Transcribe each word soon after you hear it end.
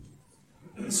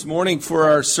This morning for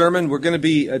our sermon, we're going to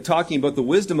be talking about the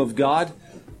wisdom of God,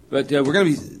 but we're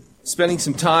going to be spending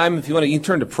some time. If you want to, you can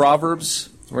turn to Proverbs.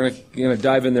 We're going to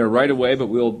dive in there right away, but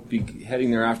we'll be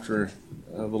heading there after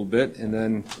a little bit. And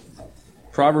then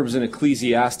Proverbs and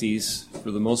Ecclesiastes,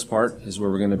 for the most part, is where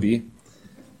we're going to be.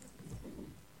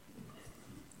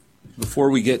 Before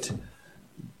we get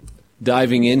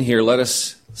diving in here, let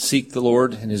us seek the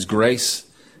Lord and His grace,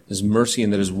 His mercy,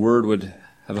 and that His Word would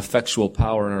have effectual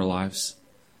power in our lives.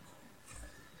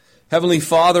 Heavenly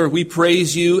Father, we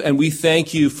praise You and we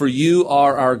thank You, for You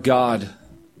are our God.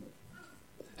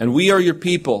 And we are Your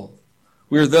people.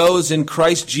 We are those in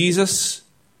Christ Jesus,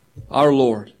 our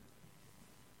Lord.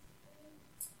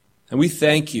 And we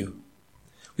thank You.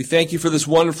 We thank You for this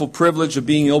wonderful privilege of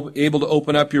being able to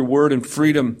open up Your Word in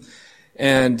freedom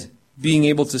and being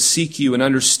able to seek You and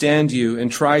understand You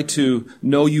and try to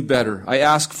know You better. I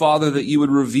ask, Father, that You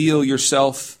would reveal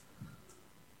Yourself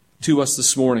to us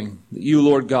this morning, that You,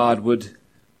 Lord God, would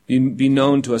be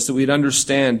known to us, that we'd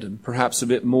understand perhaps a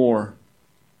bit more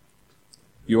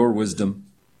Your wisdom.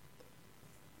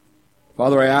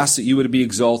 Father, I ask that You would be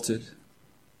exalted,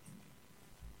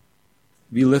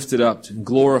 be lifted up and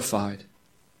glorified.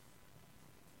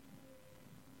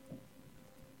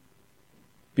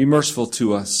 Be merciful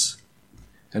to us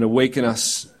and awaken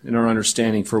us in our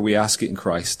understanding, for we ask it in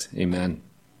Christ. Amen.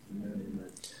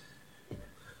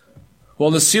 Well,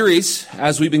 in the series,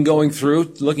 as we've been going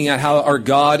through, looking at how our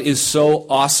God is so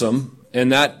awesome,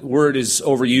 and that word is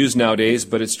overused nowadays,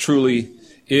 but it truly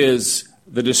is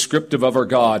the descriptive of our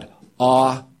God.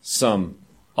 Awesome.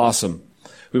 Awesome.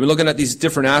 We've been looking at these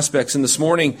different aspects, and this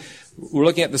morning we're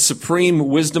looking at the supreme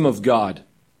wisdom of God.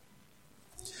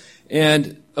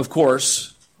 And, of course,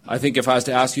 I think if I was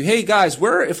to ask you, hey guys,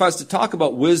 if I was to talk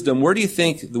about wisdom, where do you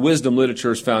think the wisdom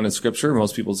literature is found in Scripture?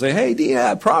 Most people say, hey,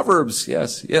 yeah, Proverbs.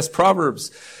 Yes,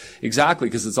 Proverbs. Exactly,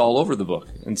 because it's all over the book.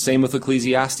 And same with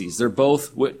Ecclesiastes. They're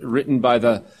both written by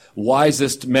the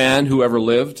wisest man who ever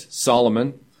lived,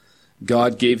 Solomon.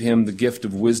 God gave him the gift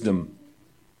of wisdom.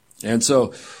 And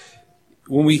so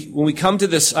when we come to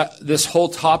this whole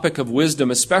topic of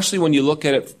wisdom, especially when you look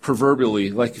at it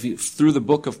proverbially, like through the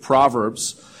book of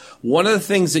Proverbs, one of the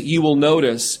things that you will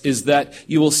notice is that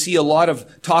you will see a lot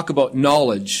of talk about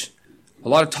knowledge, a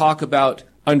lot of talk about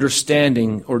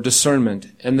understanding or discernment,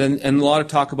 and a lot of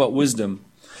talk about wisdom.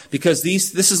 Because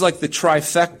this is like the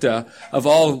trifecta of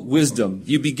all wisdom.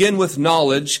 You begin with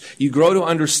knowledge, you grow to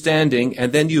understanding,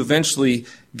 and then you eventually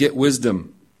get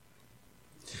wisdom.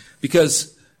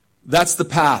 Because that's the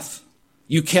path.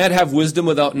 You can't have wisdom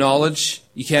without knowledge.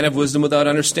 You can't have wisdom without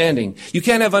understanding. You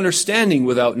can't have understanding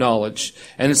without knowledge.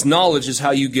 And it's knowledge is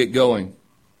how you get going.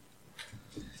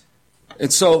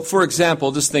 And so, for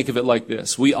example, just think of it like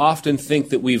this. We often think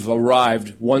that we've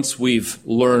arrived once we've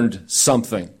learned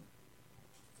something.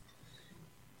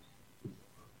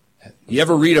 You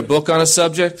ever read a book on a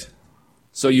subject?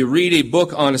 So you read a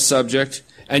book on a subject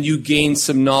and you gain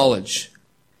some knowledge.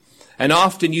 And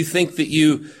often you think that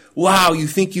you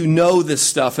think you know this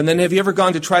stuff. And then have you ever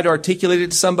gone to try to articulate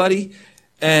it to somebody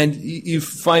and you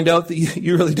find out that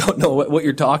you really don't know what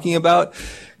you're talking about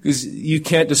because you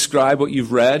can't describe what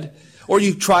you've read? Or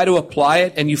you try to apply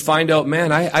it and you find out,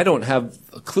 man, I don't have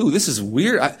a clue. This is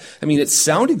weird. I mean, it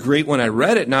sounded great when I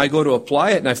read it. Now I go to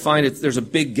apply it and I find there's a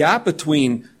big gap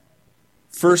between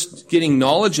first getting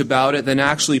knowledge about it than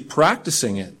actually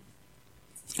practicing it.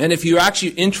 And if you're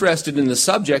actually interested in the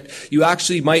subject, you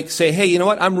actually might say, hey, you know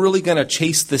what? I'm really going to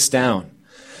chase this down.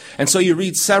 And so you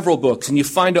read several books and you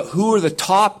find out who are the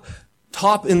top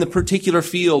in the particular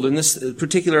field in this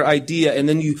particular idea. And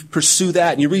then you pursue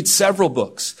that and you read several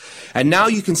books. And now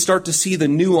you can start to see the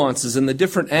nuances and the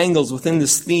different angles within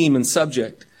this theme and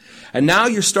subject. And now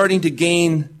you're starting to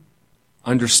gain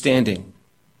understanding.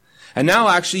 And now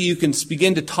actually you can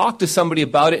begin to talk to somebody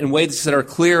about it in ways that are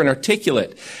clear and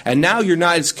articulate. And now you're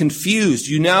not as confused.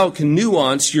 You now can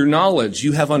nuance your knowledge.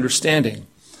 You have understanding.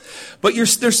 But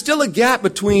there's still a gap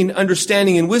between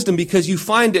understanding and wisdom because you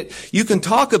find that you can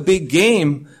talk a big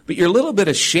game, but you're a little bit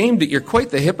ashamed that you're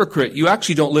quite the hypocrite. You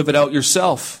actually don't live it out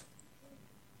yourself.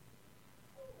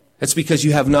 That's because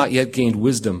you have not yet gained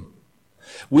wisdom.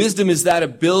 Wisdom is that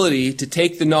ability to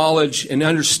take the knowledge and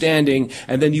understanding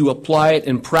and then you apply it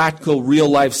in practical,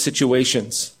 real-life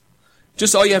situations.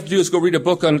 Just all you have to do is go read a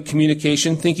book on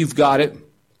communication, think you've got it,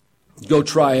 go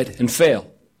try it, and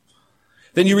fail.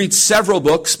 Then you read several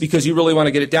books because you really want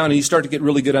to get it down and you start to get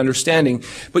really good understanding,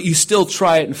 but you still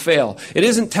try it and fail. It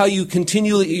isn't until you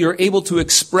continually, you're able to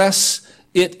express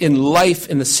it in life,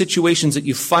 in the situations that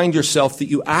you find yourself, that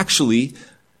you actually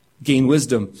gain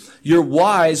wisdom. You're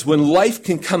wise when life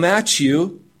can come at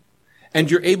you And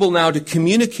you're able now to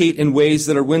communicate in ways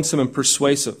that are winsome and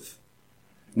persuasive.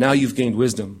 Now you've gained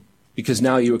wisdom, because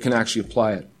now you can actually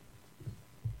apply it.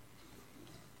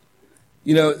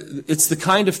 You know, it's the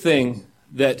kind of thing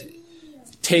that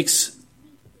takes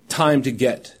time to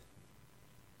get.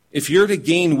 If you're to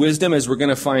gain wisdom, as we're going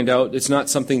to find out, it's not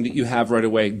something that you have right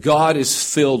away. God is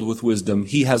filled with wisdom.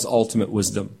 He has ultimate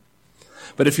wisdom.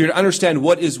 But if you're to understand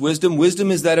what is wisdom,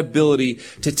 wisdom is that ability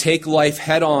to take life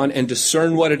head on and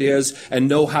discern what it is and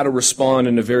know how to respond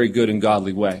in a very good and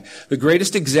godly way. The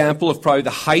greatest example of probably the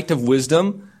height of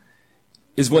wisdom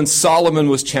is when Solomon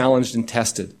was challenged and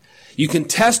tested. You can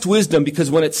test wisdom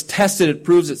because when it's tested, it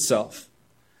proves itself.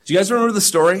 Do you guys remember the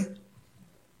story?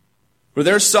 Where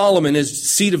there's Solomon, his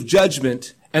seat of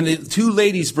judgment, and the two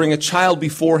ladies bring a child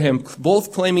before him,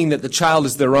 both claiming that the child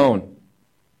is their own.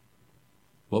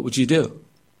 What would you do?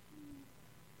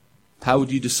 How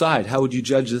would you decide? How would you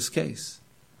judge this case?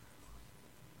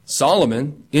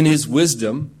 Solomon, in his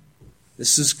wisdom,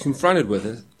 this is confronted with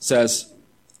it, says,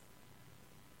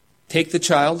 take the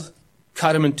child,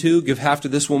 cut him in two, give half to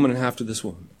this woman and half to this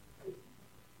woman.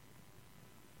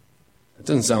 That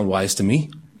doesn't sound wise to me.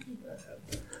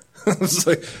 I was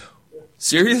like,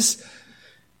 serious?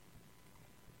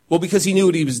 Well, because he knew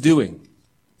what he was doing.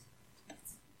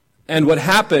 And what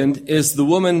happened is the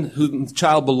woman whom the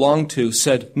child belonged to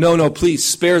said, no, please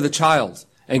spare the child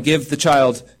and give the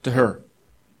child to her.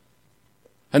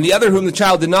 And the other whom the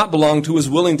child did not belong to was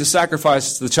willing to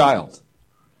sacrifice the child.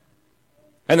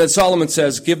 And then Solomon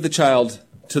says, give the child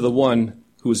to the one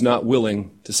who was not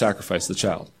willing to sacrifice the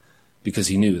child, because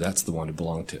he knew that's the one it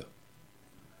belonged to.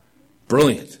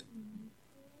 Brilliant.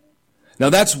 Now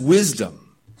that's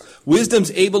wisdom. Wisdom's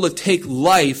able to take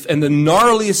life and the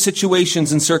gnarliest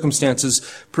situations and circumstances,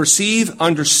 perceive,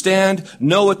 understand,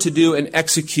 know what to do, and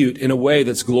execute in a way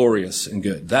that's glorious and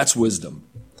good. That's wisdom.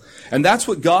 And that's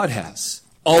what God has,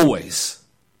 always.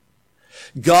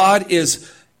 God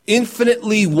is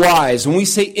infinitely wise. When we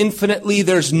say infinitely,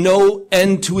 there's no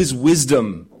end to his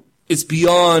wisdom. It's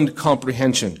beyond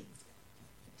comprehension.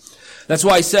 That's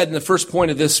why I said in the first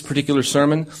point of this particular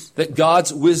sermon that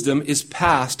God's wisdom is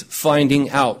past finding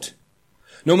out.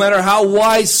 No matter how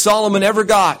wise Solomon ever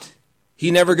got,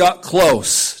 he never got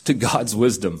close to God's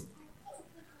wisdom.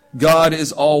 God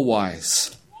is all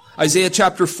wise. Isaiah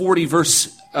chapter 40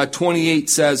 verse 28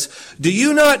 says, do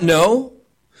you not know?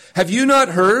 Have you not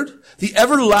heard? The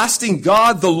everlasting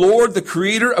God, the Lord, the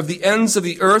creator of the ends of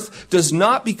the earth, does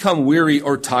not become weary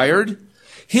or tired.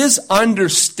 His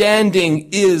understanding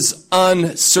is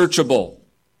unsearchable.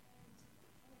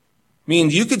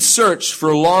 Means you could search for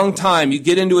a long time. You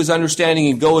get into his understanding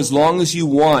and go as long as you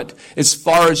want, as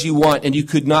far as you want, and you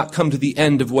could not come to the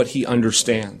end of what he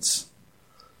understands.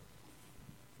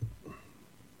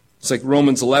 It's like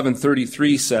Romans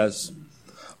 11:33 says,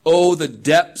 oh, the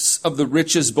depths of the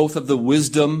riches, both of the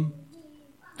wisdom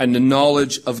and the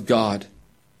knowledge of God.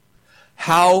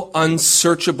 How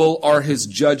unsearchable are his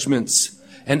judgments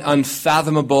and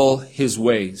unfathomable his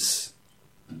ways.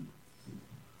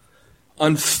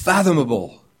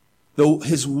 Unfathomable. Though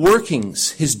his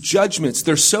workings, his judgments,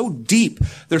 they're so deep,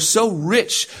 they're so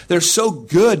rich, they're so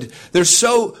good, they're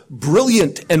so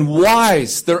brilliant and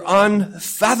wise, they're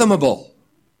unfathomable.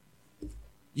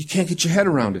 You can't get your head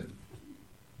around it.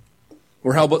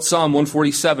 Or how about Psalm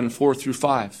 147, 4 through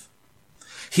 5?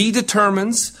 He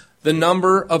determines the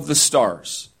number of the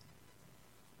stars.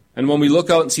 And when we look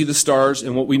out and see the stars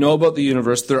and what we know about the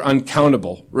universe, they're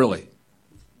uncountable, really.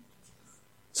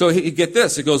 So you get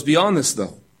this. It goes beyond this,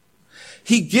 though.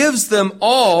 He gives them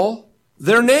all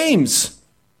their names.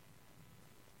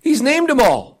 He's named them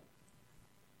all.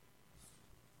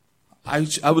 I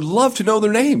would love to know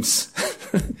their names.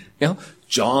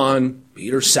 John,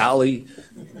 Peter, Sally.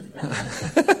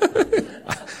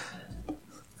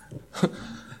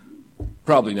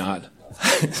 Probably not.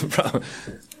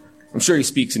 I'm sure he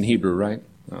speaks in Hebrew, right?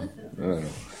 Oh, I don't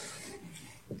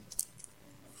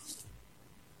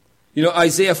know.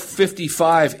 Isaiah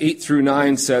 55, 8 through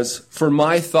 9 says, for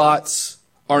my thoughts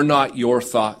are not your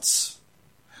thoughts.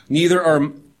 Neither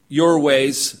are your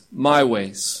ways my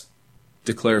ways,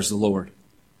 declares the Lord.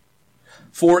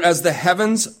 For as the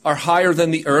heavens are higher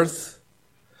than the earth,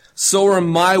 so are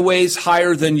my ways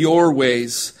higher than your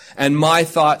ways, and my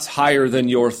thoughts higher than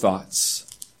your thoughts.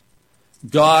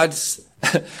 God's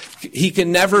he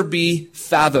can never be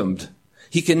fathomed.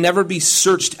 He can never be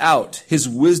searched out. His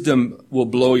wisdom will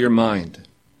blow your mind.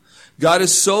 God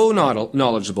is so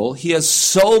knowledgeable. He has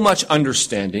so much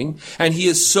understanding, and he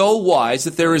is so wise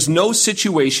that there is no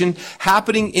situation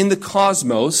happening in the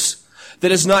cosmos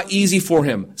that is not easy for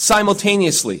him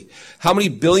simultaneously. How many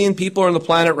billion people are on the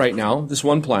planet right now? This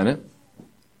one planet.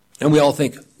 And we all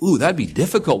think, ooh, that'd be a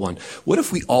difficult one. What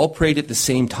if we all prayed at the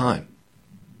same time?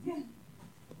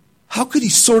 How could he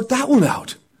sort that one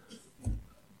out?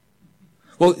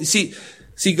 Well, see,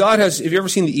 God has, have you ever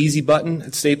seen the easy button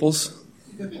at Staples?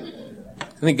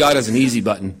 I think God has an easy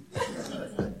button.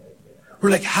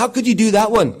 We're like, how could you do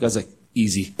that one? God's like,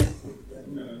 easy.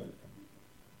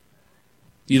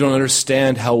 You don't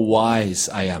understand how wise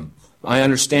I am. My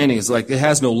understanding is like, it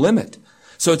has no limit.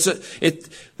 So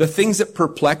the things that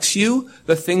perplex you,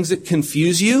 the things that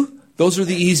confuse you, those are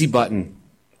the easy button.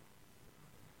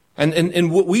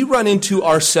 And what we run into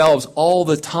ourselves all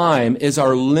the time is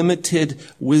our limited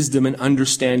wisdom and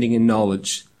understanding and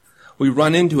knowledge. We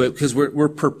run into it because we're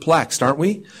perplexed, aren't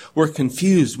we? We're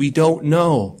confused. We don't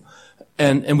know.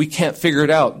 And we can't figure it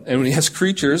out. And as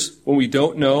creatures, when we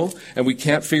don't know and we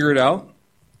can't figure it out,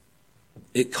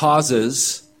 it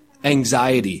causes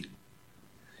anxiety.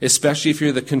 Especially if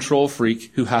you're the control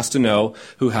freak who has to know,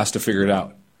 who has to figure it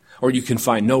out. Or you can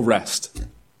find no rest.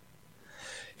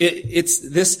 It's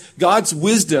this, God's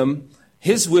wisdom,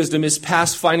 his wisdom is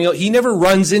past finding out. He never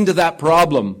runs into that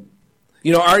problem.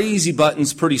 You know, our easy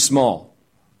button's pretty small.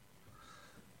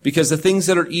 Because the things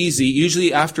that are easy,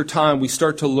 usually after time, we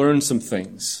start to learn some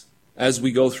things. As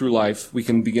we go through life, we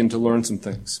can begin to learn some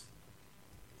things.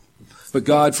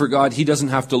 But for God, he doesn't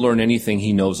have to learn anything.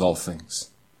 He knows all things.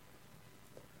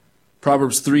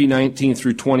 Proverbs 3:19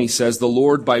 through 20 says, "The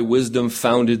Lord by wisdom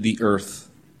founded the earth.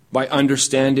 By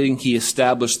understanding he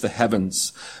established the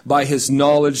heavens. By his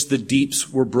knowledge the deeps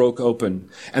were broke open,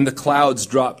 and the clouds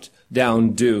dropped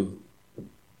down dew."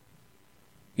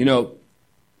 You know,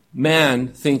 man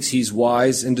thinks he's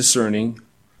wise and discerning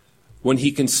when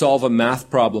he can solve a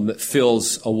math problem that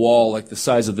fills a wall like the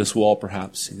size of this wall,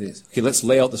 perhaps. He thinks, okay, let's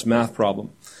lay out this math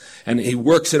problem. And he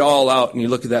works it all out, and you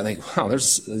look at that and think, wow,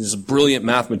 there's a brilliant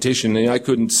mathematician, and I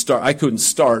couldn't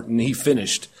start, and he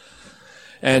finished.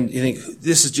 And you think,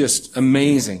 this is just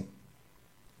amazing.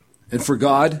 And for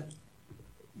God,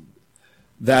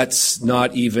 that's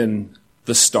not even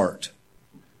the start.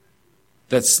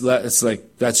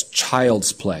 That's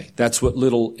child's play. That's what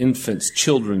little infants,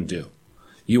 children do.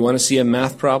 You want to see a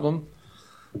math problem?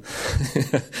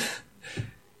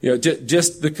 You know,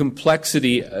 just the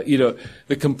complexity,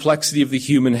 the complexity of the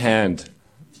human hand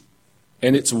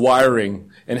and its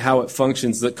wiring and how it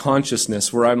functions, the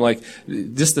consciousness, where I'm like,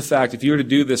 just the fact, if you were to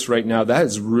do this right now, that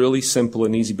is really simple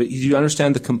and easy, but you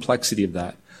understand the complexity of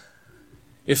that.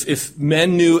 If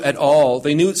men knew at all,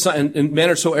 they knew, and men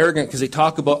are so arrogant because they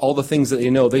talk about all the things that they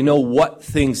know. They know what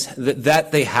things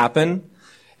that they happen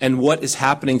and what is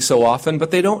happening so often, but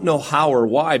they don't know how or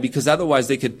why, because otherwise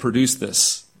they could produce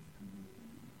this.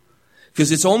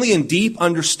 Because it's only in deep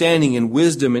understanding and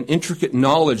wisdom and intricate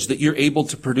knowledge that you're able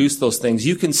to produce those things.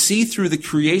 You can see through the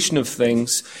creation of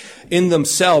things in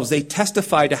themselves. They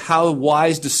testify to how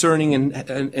wise, discerning,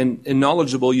 and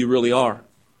knowledgeable you really are.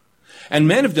 And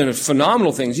men have done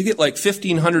phenomenal things. You get like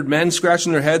 1,500 men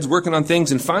scratching their heads, working on things,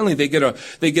 and finally they get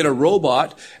a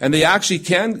robot, and they actually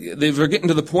they're getting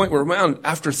to the point where, man,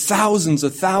 after thousands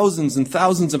and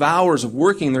thousands of hours of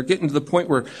working, they're getting to the point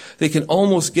where they can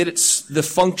almost get the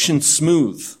function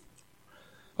smooth.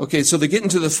 Okay, so they're getting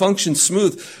to the function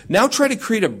smooth. Now try to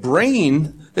create a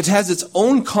brain that has its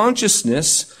own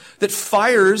consciousness that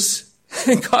fires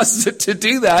and causes it to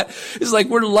do that. It's like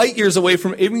we're light years away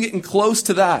from even getting close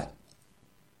to that.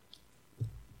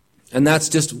 And that's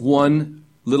just one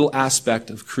little aspect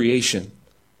of creation.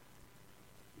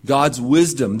 God's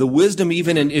wisdom, the wisdom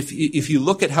even if you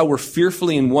look at how we're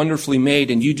fearfully and wonderfully made,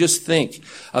 and you just think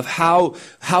of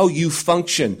how you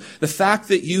function, the fact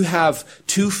that you have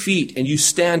 2 feet and you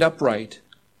stand upright,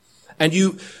 and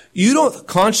you don't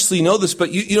consciously know this,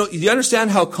 but you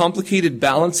understand how complicated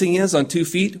balancing is on 2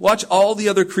 feet? Watch all the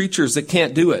other creatures that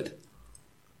can't do it.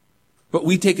 But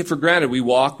we take it for granted. We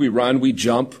walk, we run, we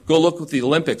jump. Go look at the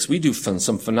Olympics. We do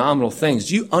some phenomenal things.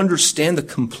 Do you understand the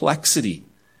complexity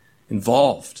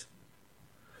involved?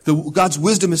 God's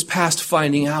wisdom is past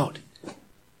finding out.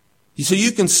 So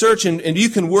you can search and you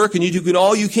can work and you do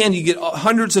all you can. You get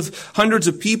hundreds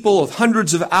of people of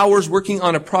hundreds of hours working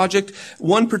on a project,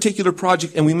 one particular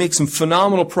project, and we make some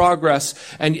phenomenal progress,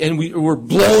 and we're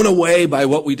blown away by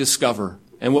what we discover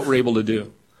and what we're able to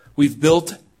do. We've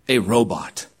built a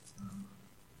robot.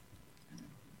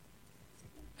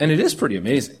 And it is pretty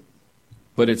amazing,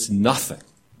 but it's nothing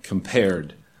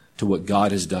compared to what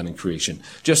God has done in creation.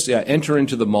 Just enter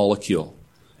into the molecule,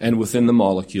 and within the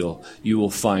molecule, you will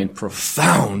find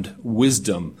profound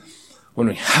wisdom.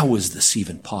 Wondering, how is this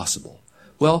even possible?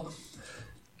 Well,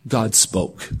 God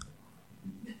spoke.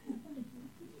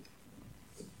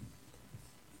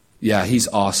 Yeah, he's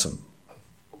awesome.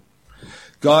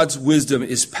 God's wisdom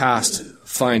is past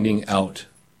finding out.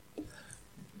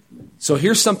 So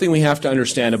here's something we have to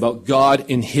understand about God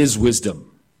in His wisdom.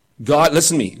 God,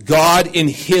 listen to me, God in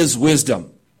His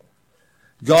wisdom.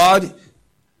 God,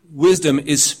 wisdom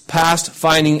is past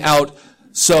finding out,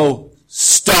 so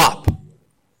stop.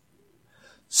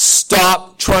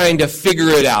 Stop trying to figure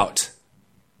it out.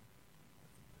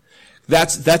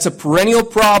 That's a perennial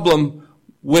problem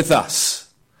with us.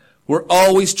 We're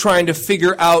always trying to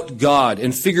figure out God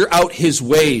and figure out His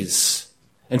ways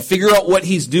and figure out what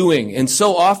He's doing. And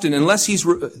so often, unless He's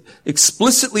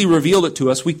explicitly revealed it to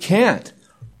us, we can't.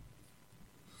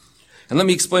 And let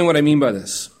me explain what I mean by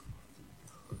this.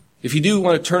 If you do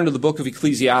want to turn to the book of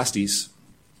Ecclesiastes,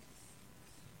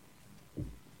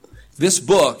 this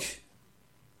book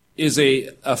is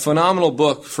a phenomenal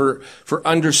book for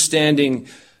understanding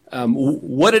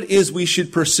what it is we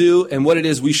should pursue and what it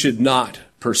is we should not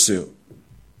pursue.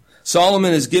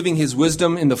 Solomon is giving his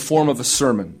wisdom in the form of a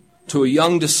sermon to a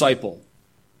young disciple.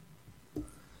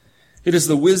 It is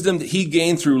the wisdom that he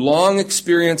gained through long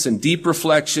experience and deep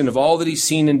reflection of all that he's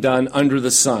seen and done under the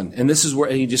sun. And this is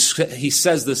where he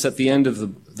says this at the end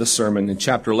of the sermon in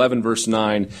chapter 11, verse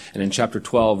 9, and in chapter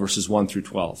 12, verses 1 through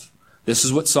 12. This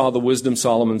is what the wisdom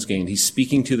Solomon's gained. He's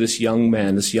speaking to this young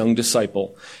man, this young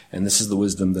disciple, and this is the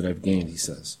wisdom that I've gained, he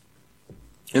says.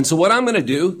 And so what I'm going to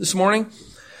do this morning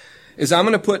is I'm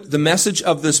going to put the message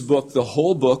of this book, the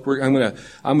whole book, I'm going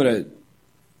to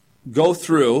go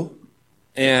through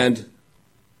and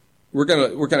we're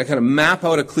going to kind of map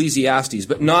out Ecclesiastes,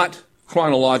 but not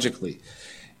chronologically.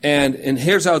 And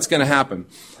here's how it's going to happen.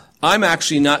 I'm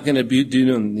actually not going to be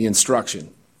doing the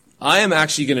instruction. I am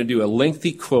actually going to do a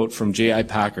lengthy quote from J.I.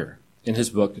 Packer in his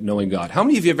book, Knowing God. How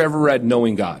many of you have ever read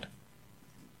Knowing God?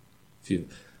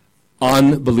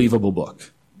 Unbelievable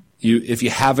book. If you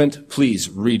haven't, please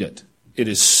read it. It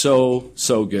is so,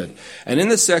 so good. And in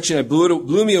this section, it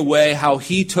blew me away how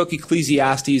he took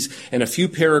Ecclesiastes and a few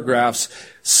paragraphs,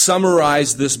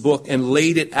 summarized this book, and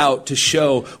laid it out to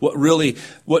show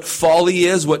what folly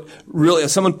is, what really,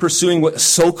 someone pursuing what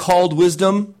so-called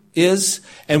wisdom is,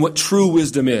 and what true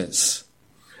wisdom is.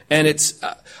 And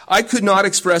I could not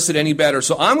express it any better.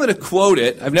 So I'm going to quote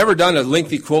it. I've never done a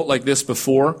lengthy quote like this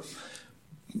before,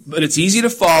 but it's easy to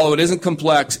follow. It isn't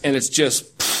complex, and it's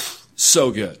just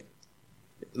so good.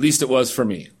 At least it was for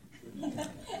me.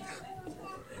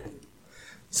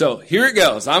 So here it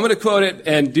goes. I'm going to quote it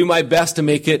and do my best to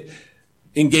make it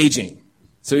engaging.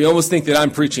 So you almost think that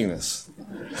I'm preaching this.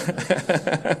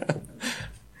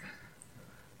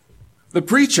 The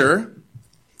preacher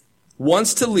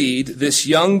wants to lead this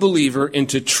young believer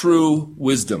into true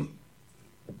wisdom.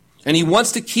 And he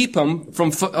wants to keep him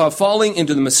from falling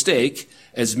into the mistake,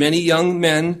 as many young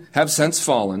men have since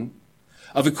fallen,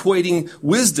 of equating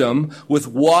wisdom with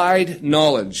wide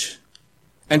knowledge,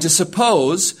 and to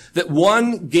suppose that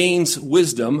one gains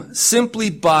wisdom simply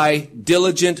by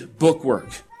diligent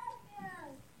bookwork.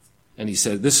 And he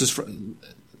said, this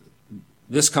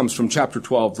comes from chapter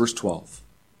 12, verse 12.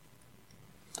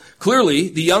 Clearly,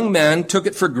 the young man took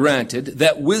it for granted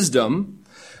that wisdom,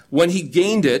 when he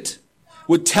gained it,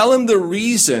 would tell him the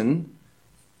reason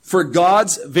for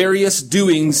God's various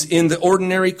doings in the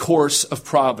ordinary course of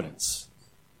providence.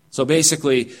 So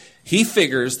basically, he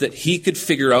figures that he could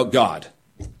figure out God.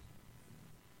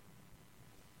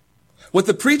 What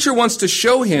the preacher wants to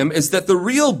show him is that the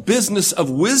real business of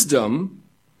wisdom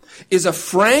is a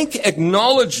frank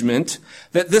acknowledgement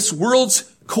that this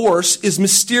world's course is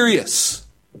mysterious.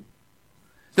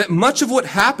 That much of what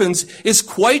happens is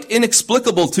quite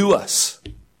inexplicable to us.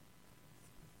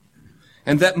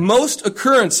 And that most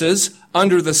occurrences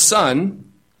under the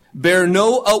sun bear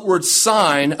no outward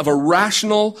sign of a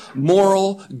rational,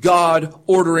 moral God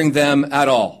ordering them at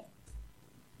all.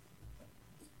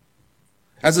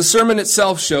 As the sermon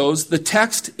itself shows, the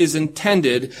text is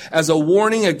intended as a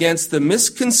warning against the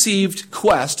misconceived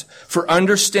quest for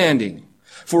understanding,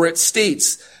 for it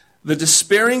states the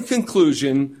despairing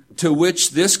conclusion to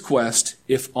which this quest,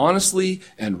 if honestly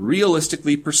and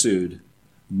realistically pursued,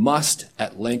 must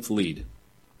at length lead.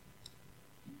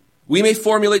 We may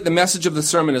formulate the message of the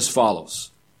sermon as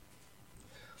follows.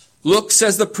 Look,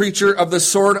 says the preacher, of the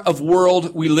sort of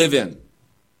world we live in.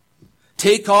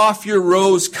 Take off your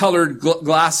rose-colored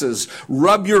glasses,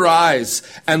 rub your eyes,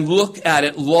 and look at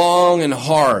it long and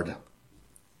hard.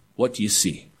 What do you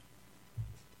see?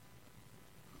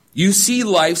 You see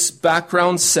life's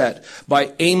background set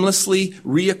by aimlessly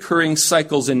reoccurring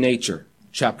cycles in nature.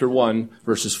 Chapter 1,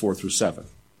 verses 4 through 7.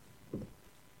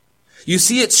 You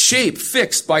see its shape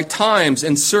fixed by times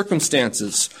and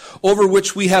circumstances over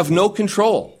which we have no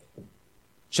control.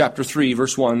 Chapter 3,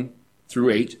 verse 1 through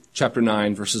 8, chapter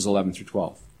 9, verses 11 through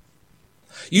 12.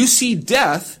 You see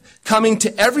death coming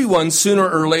to everyone sooner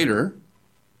or later,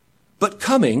 but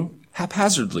coming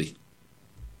haphazardly.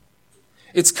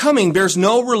 Its coming bears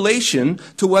no relation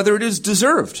to whether it is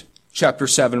deserved. Chapter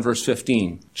 7, verse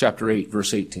 15. Chapter 8,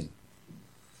 verse 18.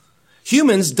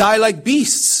 Humans die like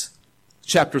beasts.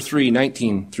 Chapter 3,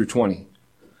 19 through 20.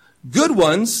 Good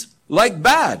ones like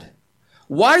bad.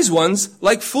 Wise ones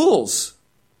like fools.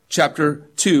 Chapter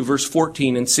 2, verse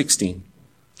 14 and 16.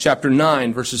 Chapter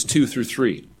 9, verses 2 through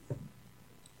 3.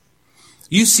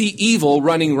 You see evil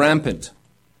running rampant.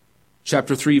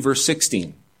 Chapter 3, verse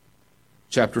 16.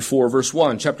 Chapter 4, verse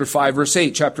 1. Chapter 5, verse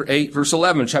 8. Chapter 8, verse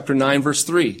 11. Chapter 9, verse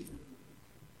 3.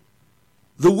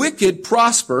 The wicked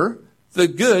prosper, the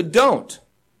good don't.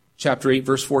 Chapter 8,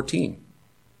 verse 14.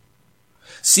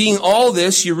 Seeing all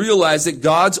this, you realize that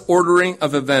God's ordering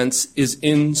of events is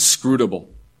inscrutable.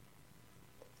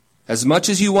 As much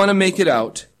as you want to make it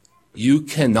out, you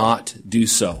cannot do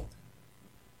so.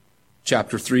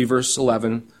 Chapter 3, verse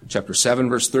 11, chapter 7,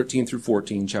 verse 13 through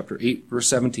 14, chapter 8, verse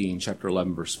 17, chapter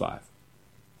 11, verse 5.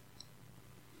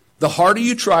 The harder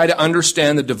you try to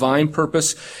understand the divine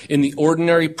purpose in the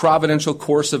ordinary providential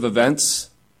course of events,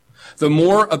 the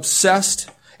more obsessed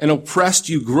and oppressed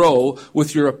you grow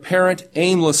with your apparent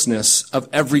aimlessness of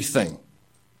everything.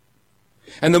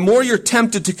 And the more you're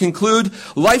tempted to conclude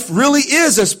life really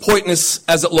is as pointless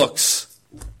as it looks.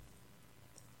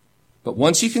 But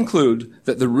once you conclude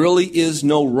that there really is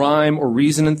no rhyme or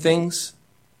reason in things,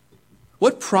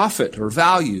 what profit or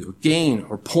value, or gain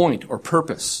or point or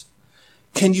purpose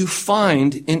can you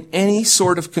find in any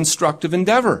sort of constructive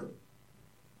endeavor?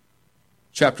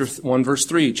 Chapter 1, verse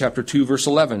 3, chapter 2, verse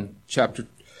 11, chapter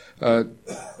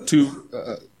 2,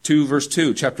 verse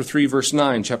 2, chapter 3, verse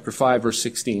 9, chapter 5, verse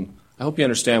 16. I hope you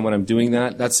understand when I'm doing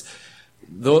that.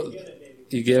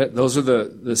 You get it? Those are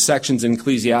the sections in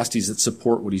Ecclesiastes that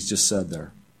support what he's just said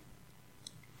there.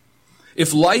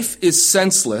 If life is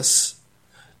senseless,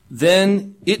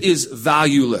 then it is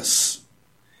valueless.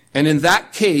 And in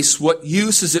that case, what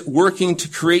use is it working to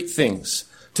create things,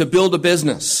 to build a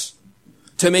business,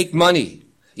 to make money,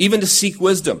 even to seek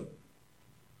wisdom?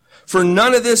 For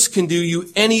none of this can do you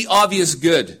any obvious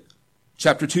good.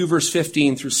 Chapter 2, verse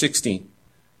 15 through 16.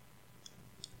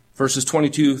 Verses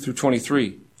 22 through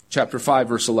 23. Chapter 5,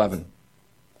 verse 11.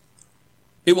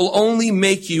 It will only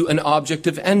make you an object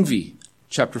of envy.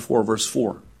 Chapter 4, verse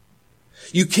 4.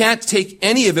 You can't take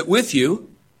any of it with you.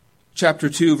 Chapter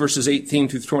 2, verses 18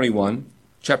 through 21.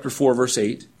 Chapter 4, verse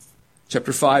 8.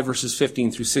 Chapter 5, verses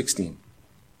 15 through 16.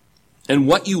 And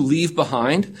what you leave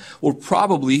behind will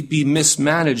probably be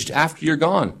mismanaged after you're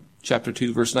gone. Chapter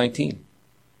 2, verse 19.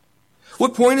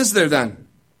 What point is there then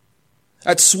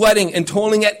at sweating and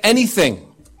toiling at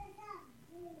anything?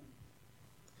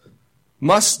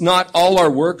 Must not all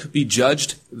our work be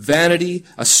judged vanity,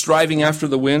 a striving after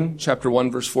the wind? Chapter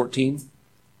 1, verse 14.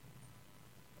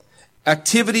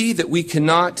 Activity that we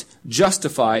cannot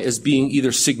justify as being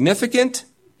either significant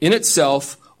in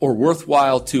itself or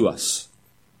worthwhile to us.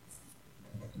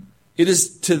 It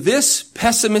is to this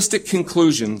pessimistic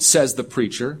conclusion, says the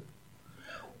preacher,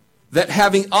 that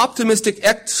having optimistic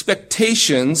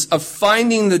expectations of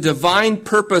finding the divine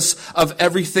purpose of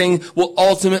everything will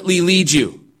ultimately lead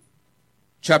you.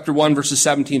 Chapter 1, verses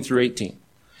 17 through 18.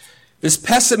 This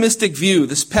pessimistic view,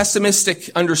 this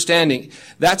pessimistic understanding,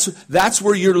 that's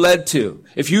where you're led to.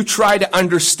 If you try to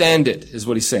understand it, is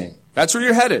what he's saying. That's where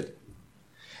you're headed.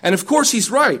 And of course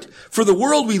he's right. For the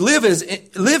world we live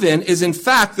in is in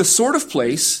fact the sort of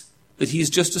place that he's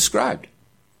just described.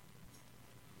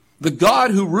 The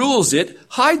God who rules it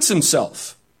hides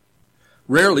himself.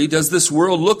 Rarely does this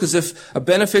world look as if a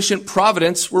beneficent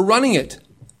providence were running it.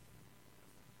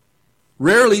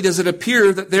 Rarely does it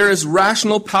appear that there is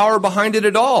rational power behind it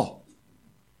at all.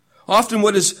 Often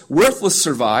what is worthless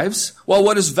survives, while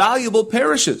what is valuable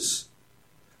perishes.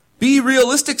 Be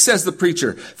realistic, says the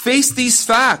preacher. Face these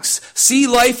facts. See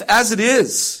life as it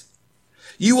is.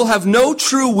 You will have no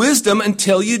true wisdom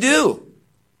until you do.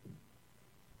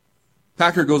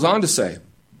 Packer goes on to say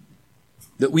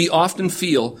that we often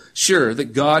feel sure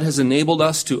that God has enabled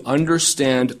us to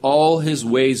understand all his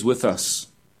ways with us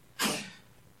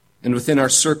and within our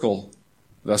circle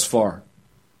thus far.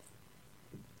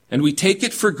 And we take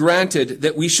it for granted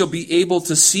that we shall be able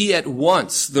to see at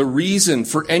once the reason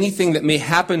for anything that may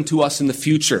happen to us in the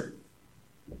future.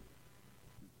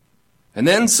 And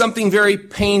then something very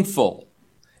painful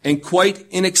and quite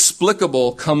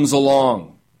inexplicable comes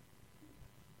along.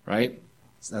 Right?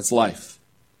 That's life.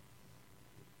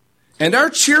 And our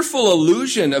cheerful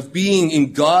illusion of being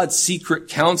in God's secret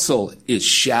counsel is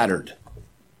shattered.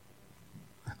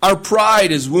 Our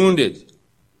pride is wounded.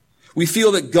 We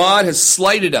feel that God has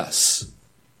slighted us.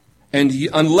 And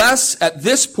unless at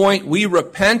this point we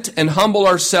repent and humble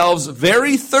ourselves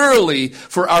very thoroughly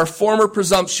for our former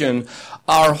presumption,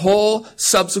 our whole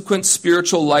subsequent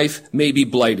spiritual life may be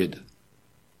blighted.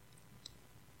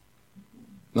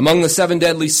 Among the 7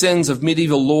 deadly sins of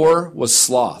medieval lore was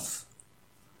sloth,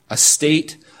 a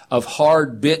state of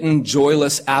hard-bitten,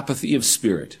 joyless apathy of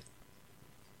spirit.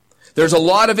 There's a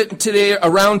lot of it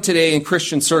around today in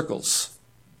Christian circles.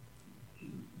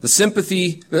 The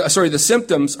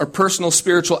symptoms are personal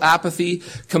spiritual apathy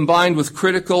combined with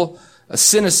critical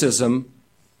cynicism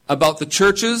about the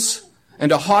churches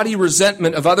and a haughty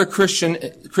resentment of other Christian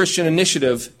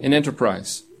initiative and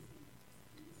enterprise.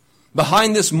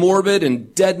 Behind this morbid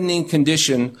and deadening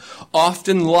condition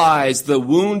often lies the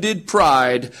wounded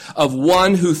pride of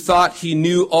one who thought he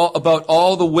knew about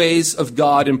all the ways of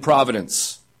God in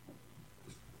providence.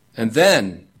 And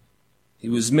then he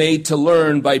was made to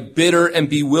learn by bitter and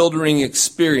bewildering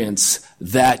experience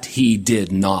that he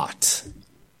did not.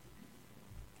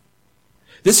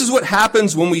 This is what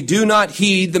happens when we do not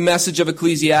heed the message of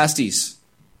Ecclesiastes.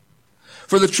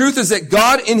 For the truth is that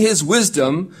God in his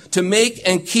wisdom to make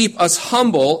and keep us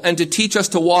humble and to teach us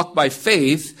to walk by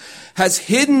faith has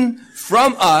hidden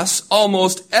from us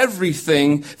almost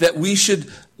everything that we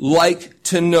should like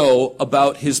to know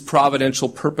about his providential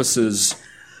purposes,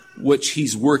 which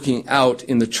he's working out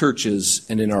in the churches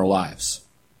and in our lives.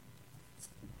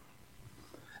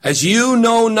 As you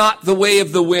know not the way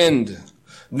of the wind,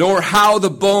 nor how the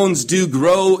bones do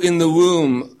grow in the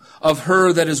womb of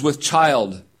her that is with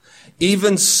child,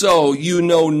 even so you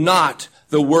know not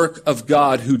the work of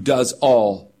God who does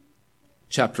all.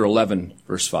 Chapter 11,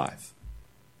 verse 5.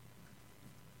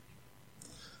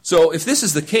 So if this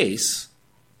is the case,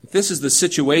 if this is the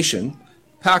situation,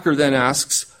 Packer then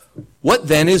asks, what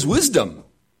then is wisdom?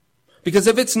 Because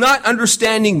if it's not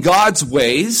understanding God's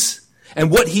ways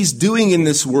and what he's doing in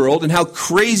this world and how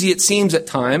crazy it seems at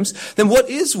times, then what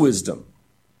is wisdom?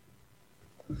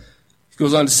 He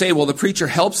goes on to say, well, the preacher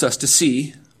helps us to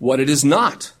see what it is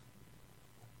not.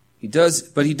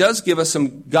 But he does give us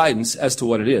some guidance as to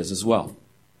what it is as well.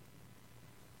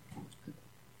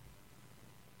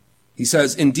 He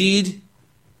says, indeed,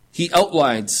 he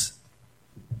outlines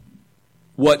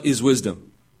what is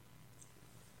wisdom.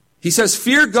 He says,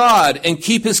 fear God and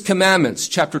keep his commandments,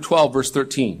 chapter 12, verse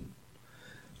 13.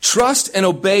 Trust and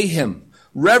obey him,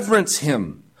 reverence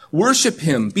him, worship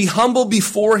him, be humble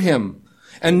before him,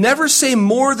 and never say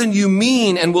more than you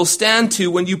mean and will stand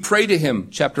to when you pray to him,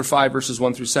 chapter 5, verses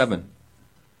 1 through 7.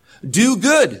 Do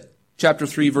good, chapter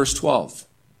 3, verse 12.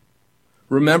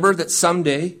 Remember that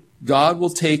someday God will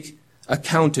take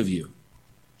account of you,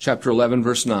 chapter 11,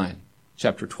 verse 9,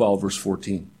 chapter 12, verse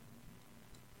 14.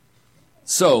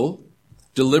 So,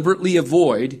 deliberately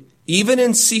avoid, even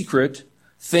in secret,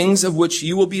 things of which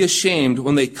you will be ashamed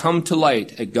when they come to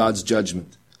light at God's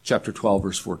judgment. Chapter 12,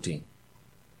 verse 14.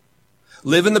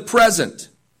 Live in the present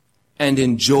and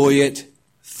enjoy it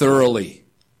thoroughly.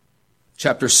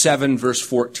 Chapter 7, verse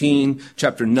 14.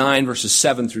 Chapter 9, verses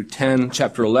 7 through 10.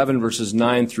 Chapter 11, verses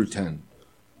 9 through 10.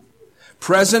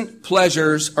 Present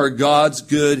pleasures are God's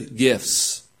good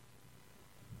gifts.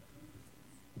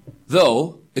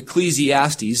 Though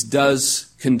Ecclesiastes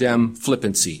does condemn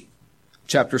flippancy.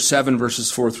 Chapter 7,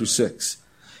 verses 4 through 6.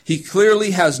 He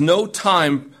clearly has no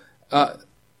time for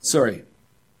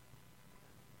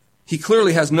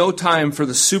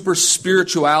the super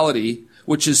spirituality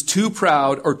which is too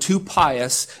proud or too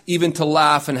pious even to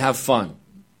laugh and have fun.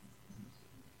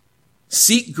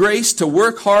 Seek grace to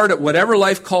work hard at whatever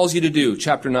life calls you to do.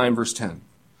 Chapter 9, verse 10.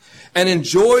 And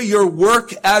enjoy your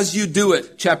work as you do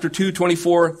it. Chapter 2,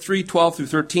 24, 3, 12 through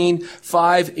 13,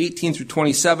 5, 18 through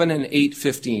 27, and 8,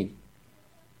 15.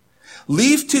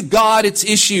 Leave to God its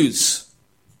issues.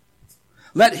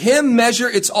 Let him measure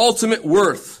its ultimate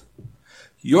worth.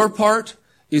 Your part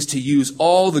is to use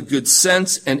all the good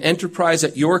sense and enterprise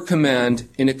at your command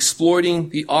in exploiting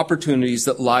the opportunities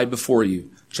that lie before you.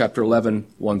 Chapter 11,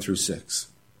 1 through 6.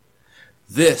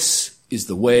 This is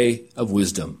the way of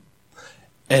wisdom.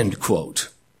 End quote.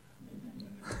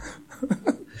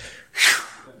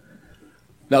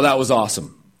 Now that was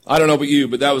awesome. I don't know about you,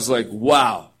 but that was like,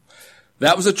 wow.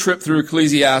 That was a trip through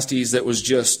Ecclesiastes that was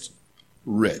just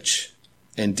rich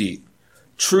and deep.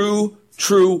 True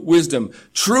wisdom.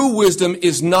 True wisdom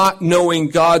is not knowing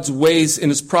God's ways in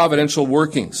his providential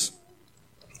workings.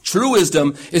 True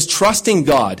wisdom is trusting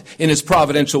God in his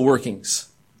providential workings.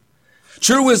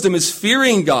 True wisdom is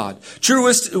fearing God. True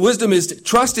wisdom is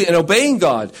trusting and obeying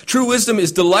God. True wisdom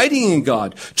is delighting in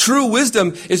God. True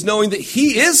wisdom is knowing that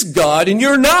he is God and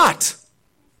you're not.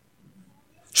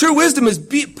 True wisdom is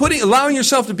allowing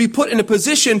yourself to be put in a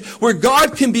position where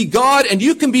God can be God and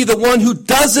you can be the one who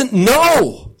doesn't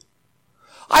know.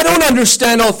 I don't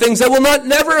understand all things. I will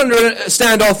never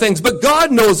understand all things, but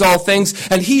God knows all things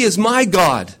and He is my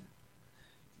God.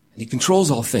 And He controls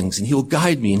all things and He will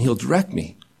guide me and He'll direct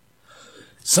me.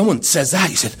 Someone says that,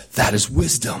 you said, that is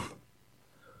wisdom.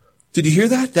 Did you hear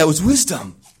that? That was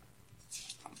wisdom.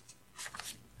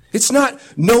 It's not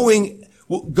knowing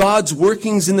God's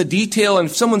workings in the detail, and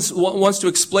if someone wants to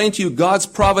explain to you God's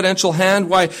providential hand,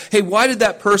 why did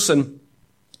that person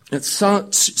at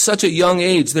such a young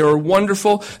age, they were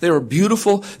wonderful, they were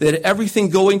beautiful, they had everything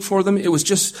going for them. It was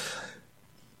just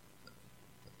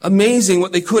amazing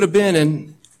what they could have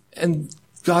been, and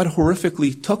God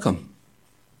horrifically took them.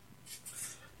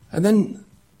 And then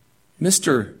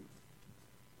Mr.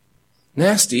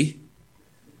 Nasty,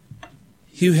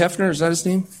 Hugh Hefner, is that his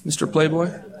name? Mr.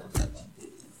 Playboy?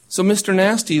 So Mr.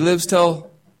 Nasty lives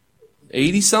till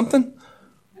 80-something?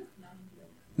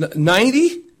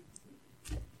 90?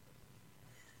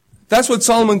 That's what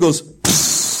Solomon goes,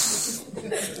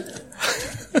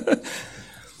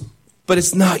 but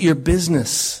it's not your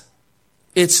business.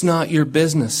 It's not your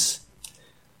business.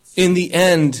 In the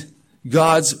end,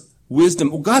 God's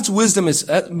wisdom is,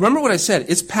 remember what I said,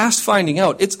 it's past finding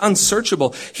out. It's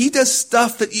unsearchable. He does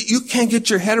stuff that you can't get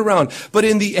your head around. But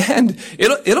in the end,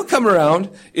 it'll come around.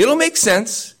 It'll make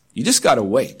sense. You just gotta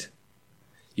wait.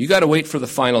 You gotta wait for the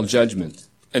final judgment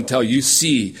until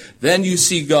then you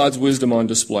see God's wisdom on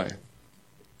display.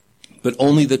 But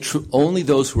only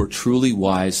those who are truly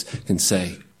wise can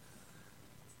say,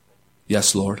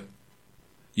 yes, Lord,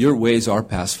 your ways are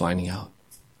past finding out.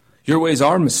 Your ways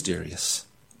are mysterious.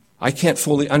 I can't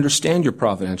fully understand your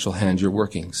providential hand, your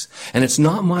workings. And it's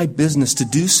not my business to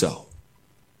do so.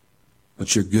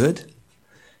 But you're good.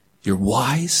 You're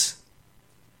wise.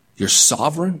 You're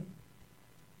sovereign.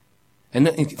 And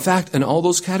in fact, in all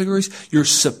those categories, you're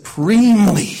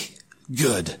supremely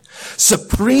good,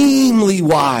 supremely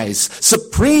wise,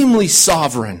 supremely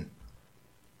sovereign.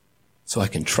 So I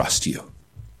can trust you.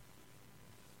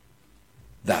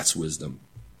 That's wisdom.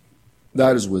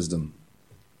 That is wisdom.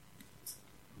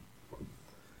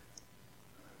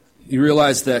 You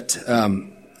realize that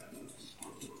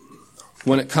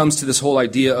when it comes to this whole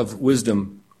idea of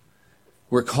wisdom,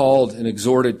 we're called and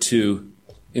exhorted to,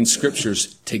 in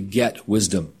scriptures, to get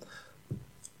wisdom.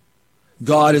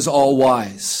 God is all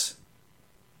wise.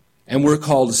 And we're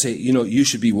called to say, you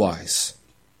should be wise.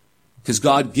 Because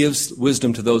God gives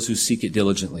wisdom to those who seek it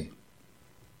diligently.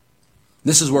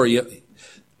 This is where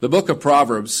the book of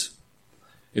Proverbs,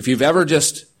 if you've ever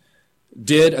just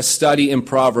did a study in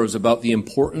Proverbs about the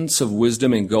importance of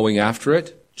wisdom and going after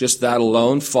it, just that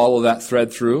alone, follow that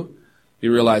thread through,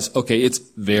 you realize, okay, it's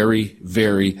very,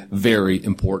 very, very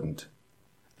important.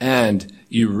 And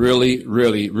you really,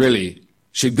 really, really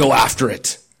should go after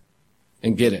it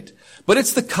and get it. But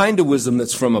it's the kind of wisdom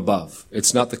that's from above.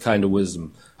 It's not the kind of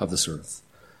wisdom of this earth.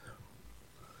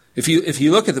 If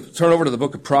you turn over to the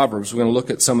book of Proverbs, we're going to look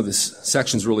at some of these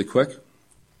sections really quick.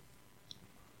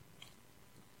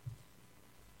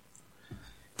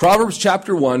 Proverbs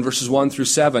chapter 1, verses 1 through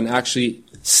 7 actually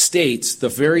states the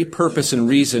very purpose and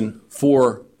reason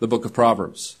for the book of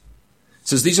Proverbs. It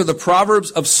says, these are the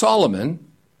Proverbs of Solomon,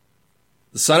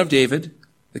 the son of David,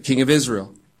 the king of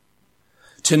Israel.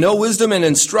 To know wisdom and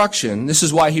instruction, this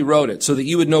is why he wrote it, so that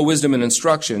you would know wisdom and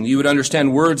instruction. You would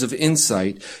understand words of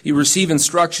insight. You receive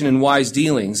instruction in wise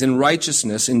dealings, in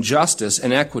righteousness, in justice,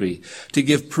 and equity. To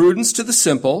give prudence to the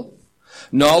simple,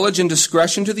 knowledge and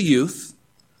discretion to the youth.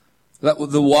 Let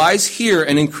the wise hear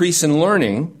and increase in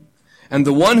learning, and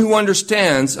the one who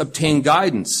understands obtain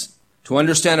guidance. To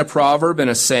understand a proverb and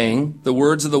a saying, the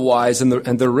words of the wise and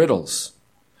their riddles.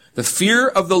 The fear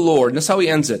of the Lord, and that's how he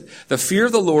ends it. The fear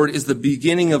of the Lord is the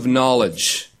beginning of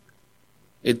knowledge.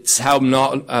 It's how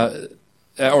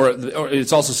or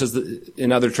it also says that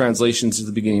in other translations is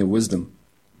the beginning of wisdom.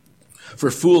 For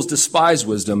fools despise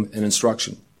wisdom and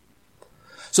instruction.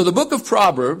 So the book of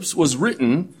Proverbs was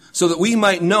written so that we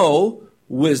might know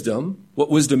wisdom, what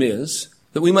wisdom is,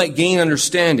 that we might gain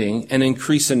understanding and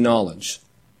increase in knowledge,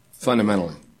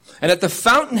 fundamentally. And at the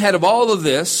fountainhead of all of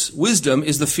this, wisdom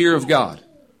is the fear of God.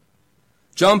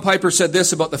 John Piper said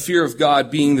this about the fear of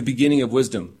God being the beginning of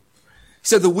wisdom. He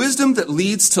said, the wisdom that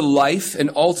leads to life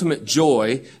and ultimate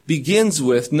joy begins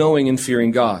with knowing and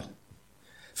fearing God.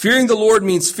 Fearing the Lord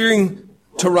means fearing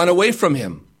to run away from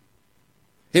him.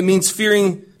 It means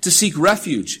fearing to seek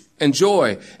refuge and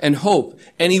joy and hope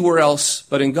anywhere else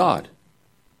but in God.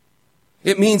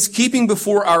 It means keeping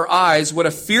before our eyes what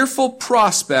a fearful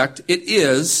prospect it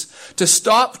is to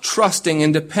stop trusting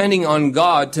and depending on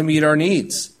God to meet our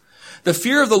needs. The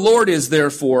fear of the Lord is,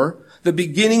 therefore, the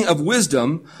beginning of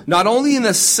wisdom, not only in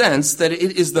the sense that it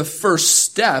is the first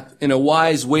step in a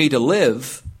wise way to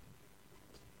live,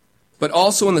 but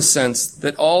also in the sense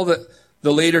that all the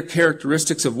later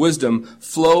characteristics of wisdom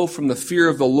flow from the fear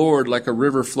of the Lord like a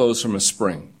river flows from a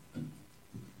spring.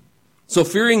 So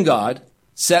fearing God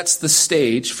sets the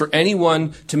stage for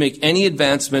anyone to make any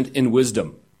advancement in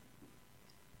wisdom.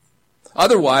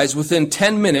 Otherwise, within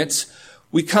 10 minutes,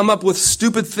 we come up with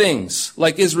stupid things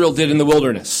like Israel did in the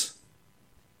wilderness.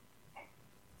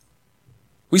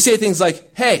 We say things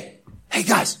like, hey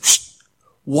guys,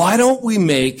 why don't we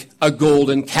make a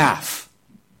golden calf?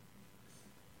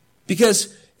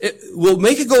 Because we'll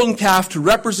make a golden calf to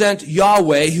represent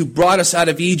Yahweh who brought us out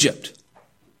of Egypt.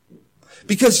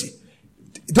 Because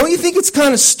don't you think it's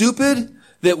kind of stupid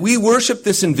that we worship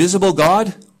this invisible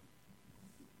God?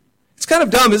 It's kind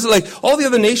of dumb, isn't it? Like, all the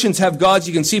other nations have gods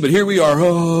you can see, but here we are,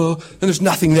 and there's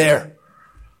nothing there.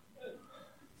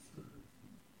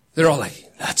 They're all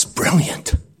like, that's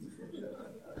brilliant.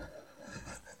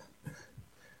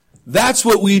 That's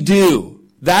what we do.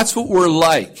 That's what we're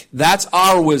like. That's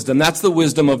our wisdom. That's the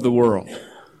wisdom of the world.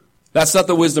 That's not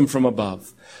the wisdom from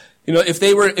above. You know, if they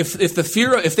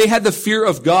had the fear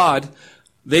of God,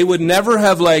 they would never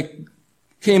have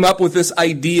came up with this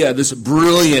idea, this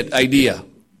brilliant idea.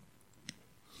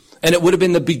 And it would have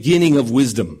been the beginning of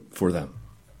wisdom for them.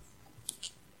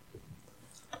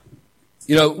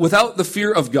 You know, without the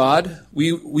fear of God,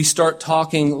 we start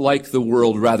talking like the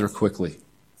world rather quickly.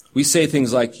 We say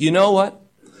things like, you know what?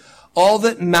 All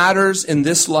that matters in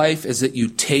this life is that you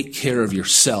take care of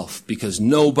yourself because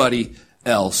nobody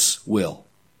else will.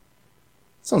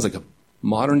 Sounds like a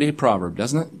modern day proverb,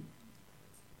 doesn't it?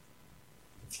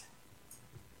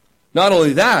 Not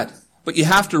only that, but you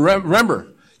have to remember,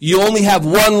 you only have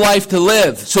one life to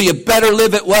live, so you better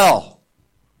live it well.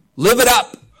 Live it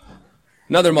up.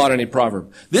 Another modern day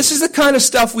proverb. This is the kind of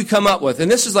stuff we come up with. And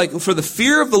this is like, for the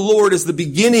fear of the Lord is the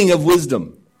beginning of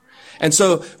wisdom. And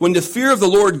so when the fear of the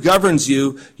Lord governs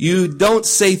you, you don't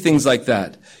say things like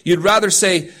that. You'd rather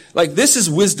say, like, this is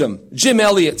wisdom. Jim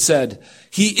Elliot said,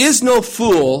 he is no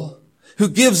fool who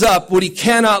gives up what he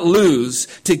cannot lose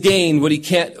to gain what he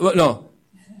can't,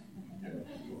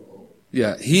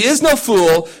 he is no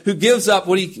fool who gives up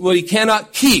what he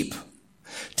cannot keep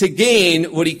to gain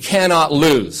what he cannot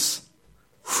lose.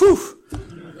 Whew.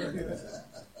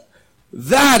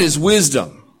 That is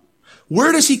wisdom.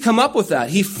 Where does he come up with that?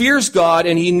 He fears God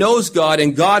and he knows God,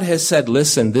 and God has said,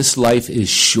 listen, this life is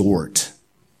short.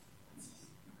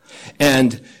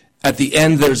 And at the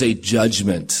end there's a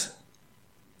judgment.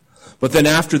 But then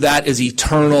after that is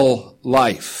eternal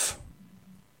life.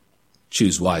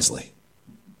 Choose wisely.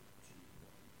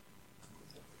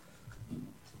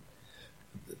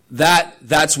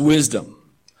 That's wisdom.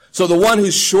 So the one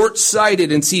who's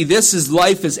short-sighted and see this is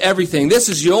life is everything. This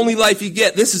is the only life you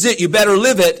get. This is it. You better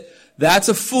live it. That's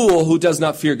a fool who does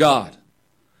not fear God.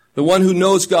 The one who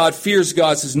knows God, fears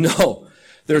God, says, no,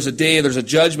 there's a day, there's a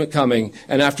judgment coming,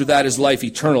 and after that is life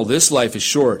eternal. This life is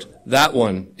short. That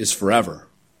one is forever.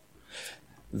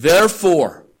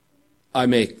 Therefore, I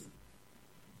make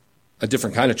a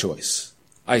different kind of choice.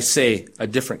 I say a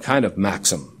different kind of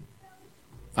maxim.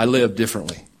 I live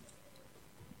differently.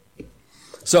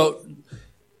 So,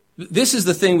 this is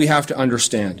the thing we have to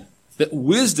understand, that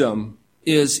wisdom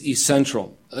is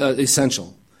essential.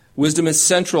 Wisdom is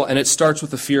central, and it starts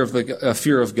with the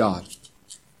fear of God.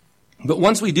 But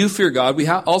once we do fear God, we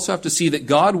also have to see that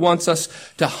God wants us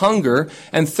to hunger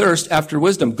and thirst after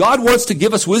wisdom. God wants to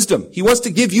give us wisdom. He wants to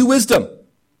give you wisdom.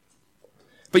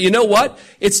 But you know what?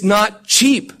 It's not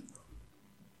cheap.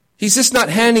 He's just not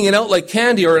handing it out like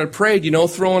candy or in a parade,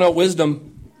 throwing out wisdom.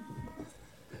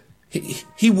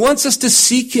 He wants us to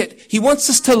seek it. He wants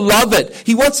us to love it.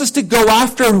 He wants us to go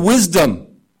after wisdom.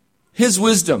 His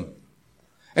wisdom.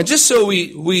 And just so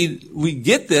we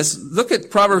get this, look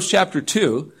at Proverbs chapter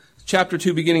 2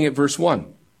 beginning at verse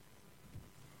 1.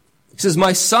 He says,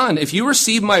 my son, if you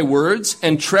receive my words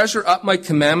and treasure up my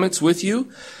commandments with you,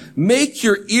 make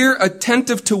your ear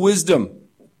attentive to wisdom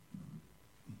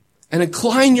and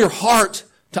incline your heart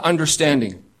to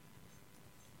understanding.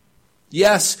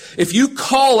 Yes, if you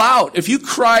call out, if you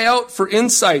cry out for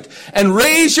insight and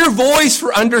raise your voice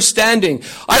for understanding.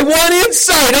 I want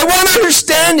insight. I want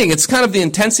understanding. It's kind of the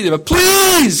intensity of it.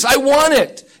 Please, I want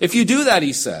it. If you do that,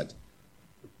 he said.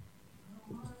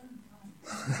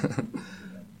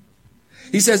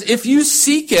 He says, if you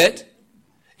seek it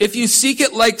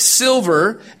like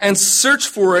silver and search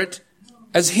for it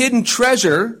as hidden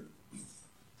treasure,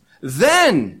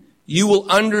 then you will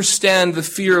understand the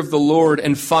fear of the Lord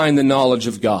and find the knowledge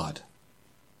of God.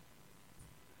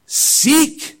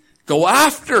 Seek Go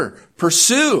after,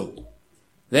 pursue.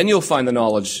 Then you'll find the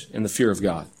knowledge and the fear of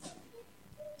God.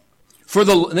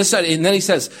 And then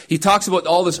he talks about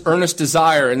all this earnest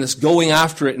desire and this going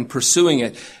after it and pursuing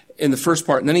it in the first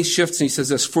part. And then he shifts and he says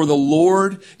this, for the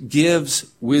Lord gives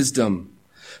wisdom.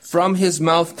 From his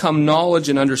mouth come knowledge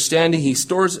and understanding. He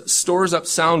stores up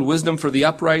sound wisdom for the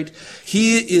upright.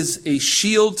 He is a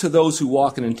shield to those who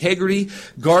walk in integrity,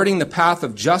 guarding the path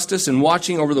of justice and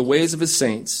watching over the ways of his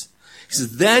saints. He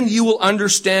says, then you will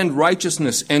understand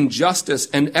righteousness and justice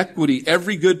and equity,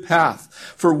 every good path.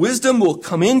 For wisdom will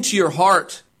come into your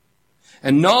heart,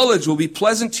 and knowledge will be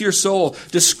pleasant to your soul.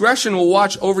 Discretion will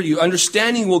watch over you.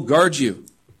 Understanding will guard you.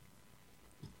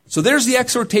 So there's the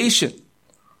exhortation.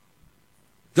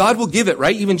 God will give it,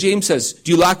 right? Even James says,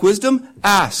 do you lack wisdom?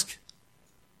 Ask.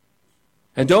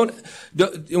 And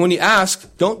when you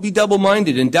ask, don't be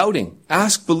double-minded and doubting.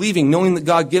 Ask believing, knowing that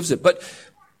God gives it. But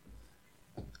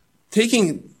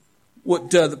taking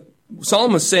what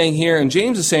Solomon's saying here and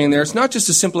James is saying there, it's not just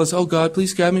as simple as, oh God,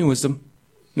 please grant me wisdom.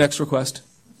 Next request.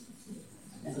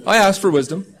 I ask for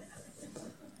wisdom.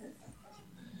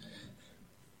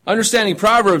 Understanding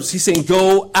Proverbs, he's saying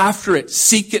go after it,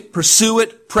 seek it, pursue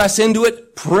it, press into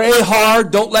it, pray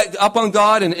hard, don't let up on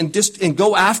God and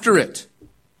go after it.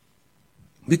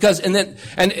 Because,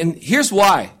 and here's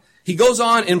why. He goes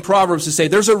on in Proverbs to say,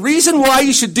 there's a reason why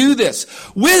you should do this.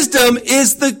 Wisdom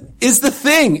is the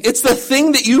thing. It's the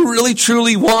thing that you really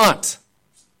truly want.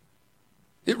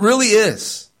 It really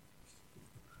is.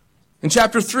 In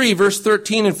chapter 3, verse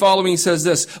 13 and following, he says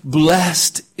this,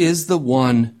 blessed is the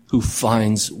one who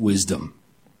finds wisdom,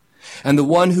 and the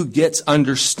one who gets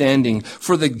understanding.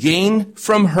 For the gain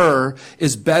from her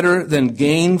is better than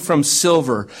gain from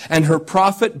silver, and her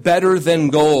profit better than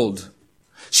gold.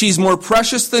 She's more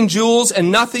precious than jewels,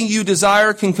 and nothing you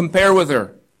desire can compare with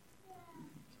her.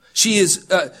 She is,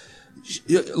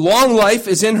 long life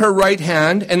is in her right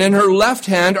hand, and in her left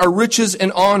hand are riches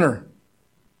and honor.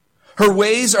 Her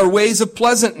ways are ways of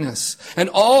pleasantness, and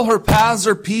all her paths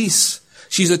are peace.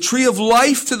 She's a tree of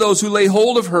life to those who lay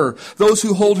hold of her. Those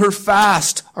who hold her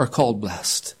fast are called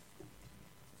blessed.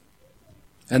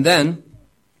 And then,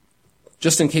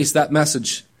 just in case that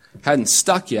message hadn't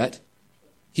stuck yet,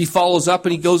 he follows up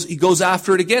and he goes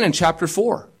after it again in chapter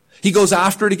 4. He goes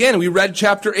after it again. We read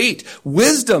chapter 8.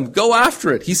 Wisdom, go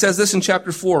after it. He says this in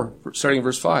chapter 4, starting in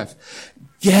verse 5.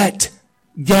 Get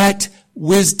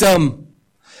wisdom.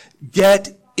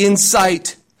 Get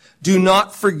insight. Do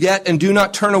not forget and do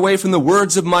not turn away from the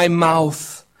words of my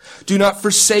mouth. Do not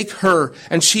forsake her,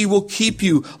 and she will keep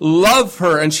you. Love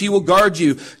her, and she will guard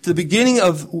you. The beginning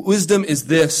of wisdom is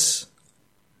this.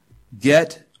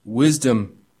 Get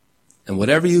wisdom. And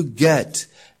whatever you get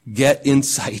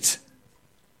insight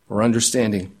or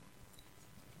understanding.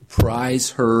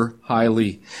 Prize her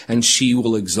highly, and she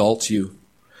will exalt you.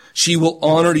 She will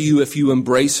honor you if you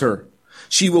embrace her.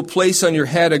 She will place on your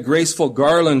head a graceful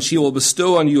garland. She will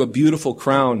bestow on you a beautiful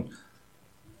crown.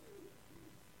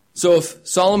 So if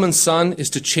Solomon's son is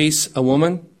to chase a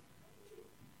woman,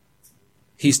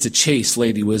 he's to chase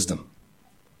Lady Wisdom.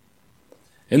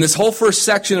 In this whole first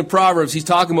section of Proverbs, he's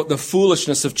talking about the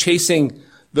foolishness of chasing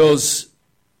those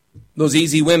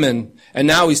easy women. And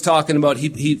now he's talking about,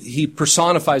 he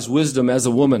personifies wisdom as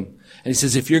a woman. And he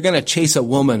says, if you're going to chase a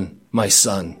woman, my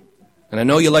son, and I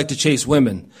know you like to chase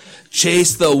women,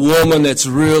 chase the woman that's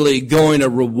really going to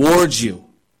reward you.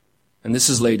 And this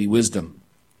is Lady Wisdom.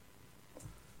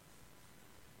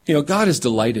 You know, God is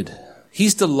delighted.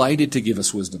 He's delighted to give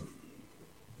us wisdom.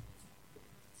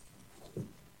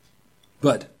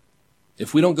 But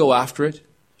if we don't go after it,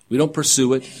 we don't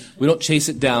pursue it, we don't chase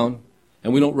it down,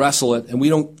 and we don't wrestle it, and we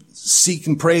don't seek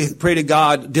and pray to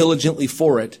God diligently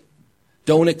for it,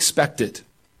 don't expect it.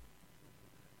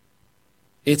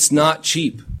 It's not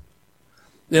cheap.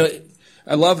 You know,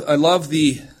 I love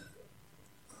the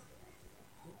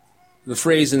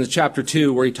phrase in the chapter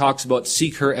 2 where he talks about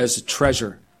seek her as a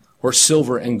treasure or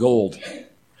silver and gold.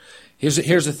 Here's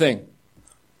the thing.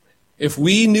 If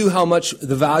we knew how much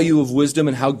the value of wisdom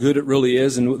and how good it really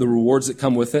is and the rewards that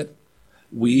come with it,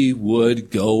 we would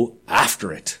go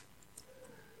after it.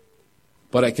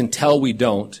 But I can tell we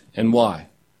don't. And why?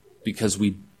 Because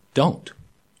we don't.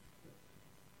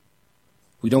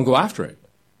 We don't go after it.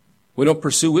 We don't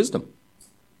pursue wisdom.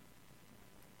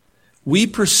 We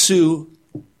pursue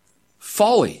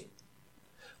folly.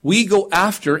 We go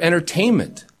after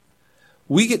entertainment.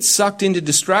 We get sucked into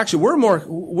distraction. We're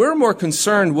more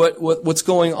concerned what's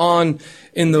going on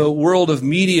in the world of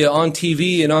media, on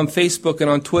TV and on Facebook and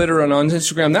on Twitter and on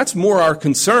Instagram. That's more our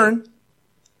concern.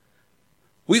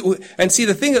 And see,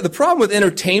 the problem with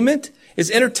entertainment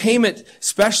is entertainment,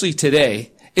 especially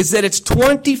today, is that it's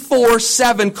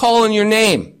 24/7 calling your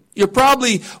name. You're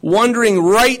probably wondering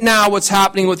right now what's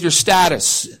happening with your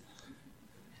status.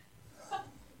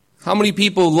 How many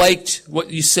people liked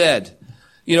what you said?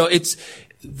 You know, it's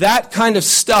that kind of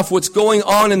stuff, what's going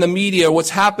on in the media, what's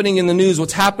happening in the news,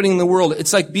 what's happening in the world.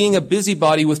 It's like being a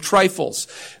busybody with trifles.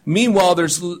 Meanwhile,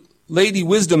 there's Lady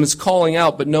Wisdom is calling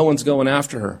out, but no one's going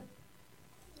after her.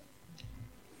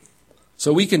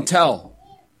 So we can tell.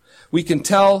 We can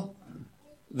tell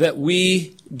that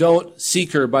we don't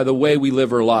seek her by the way we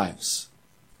live our lives.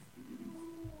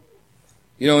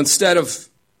 You know, instead of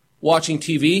watching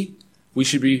TV, we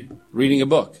should be reading a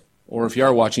book. Or if you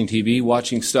are watching TV,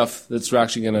 watching stuff that's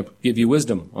actually going to give you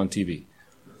wisdom on TV.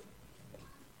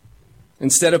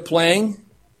 Instead of playing,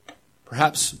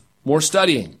 perhaps more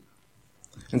studying.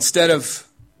 Instead of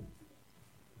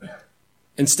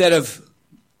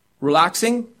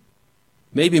relaxing,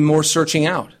 maybe more searching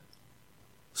out,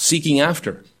 seeking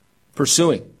after,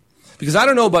 pursuing. Because I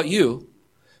don't know about you,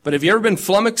 but have you ever been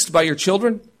flummoxed by your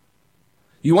children?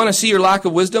 You want to see your lack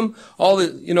of wisdom? A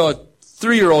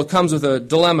 3-year-old comes with a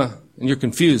dilemma and you're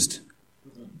confused.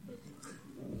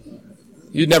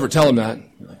 You'd never tell him that.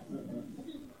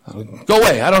 Go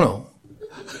away, I don't know.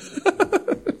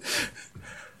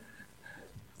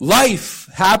 Life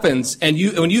happens, and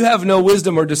when you have no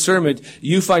wisdom or discernment,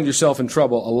 you find yourself in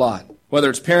trouble a lot. Whether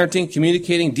it's parenting,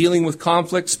 communicating, dealing with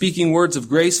conflict, speaking words of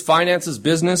grace, finances,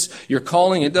 business, your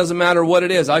calling, it doesn't matter what it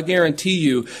is. I guarantee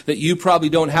you that you probably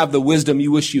don't have the wisdom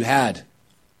you wish you had.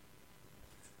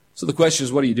 So the question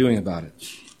is, what are you doing about it?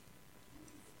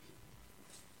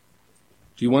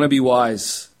 Do you want to be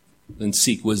wise? Then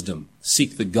seek wisdom.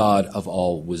 Seek the God of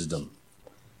all wisdom.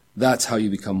 That's how you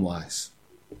become wise.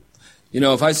 You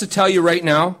know, if I was to tell you right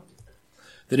now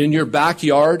that in your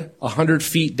backyard, 100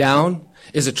 feet down,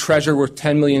 is a treasure worth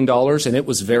 $10 million and it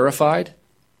was verified,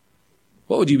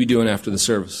 what would you be doing after the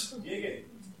service?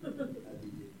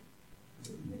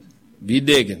 Be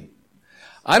digging.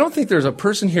 I don't think there's a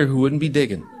person here who wouldn't be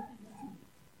digging.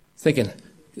 Thinking, at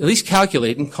least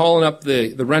calculating, calling up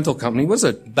the rental company, what does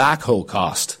a backhoe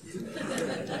cost?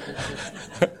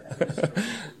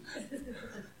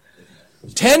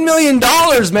 $10 million,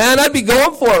 man, I'd be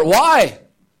going for it. Why?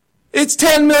 It's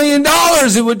 $10 million.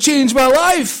 It would change my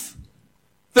life.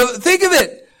 Think of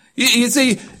it. You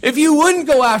see, if you wouldn't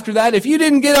go after that, if you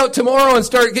didn't get out tomorrow and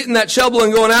start getting that shovel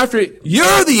and going after it,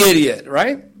 you're the idiot,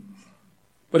 right?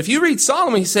 But if you read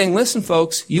Solomon, he's saying, listen,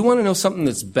 folks, you want to know something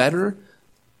that's better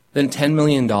than $10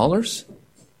 million?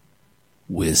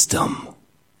 Wisdom.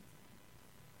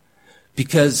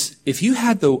 Because if you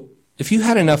had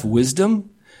enough wisdom,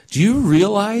 do you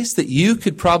realize that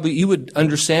you would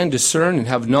understand, discern, and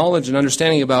have knowledge and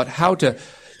understanding about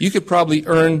you could probably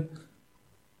earn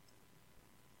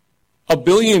 $1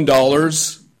 billion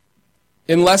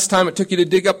in less time it took you to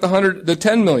dig up the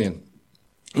 10 million.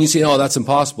 And you say, oh, that's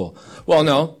impossible. Well,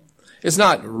 no, it's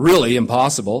not really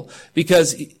impossible,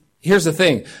 because here's the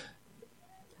thing.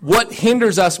 What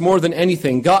hinders us more than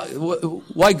anything,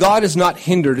 why God is not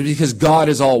hindered is because God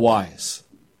is all wise.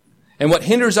 And what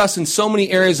hinders us in so many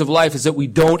areas of life is that we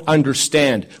don't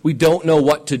understand. We don't know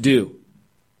what to do.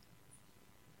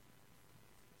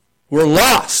 We're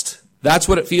lost. That's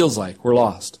what it feels like. We're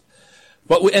lost.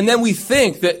 And then we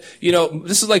think that,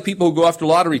 this is like people who go after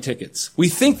lottery tickets. We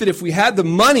think that if we had the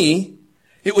money,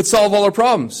 it would solve all our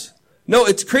problems. No,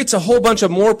 it creates a whole bunch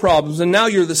of more problems, and now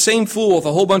you're the same fool with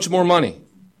a whole bunch of more money.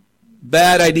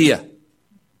 Bad idea.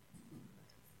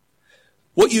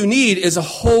 What you need is a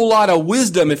whole lot of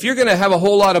wisdom. If you're going to have a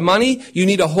whole lot of money, you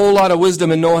need a whole lot of wisdom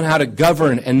in knowing how to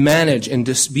govern and manage and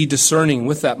be discerning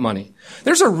with that money.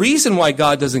 There's a reason why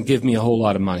God doesn't give me a whole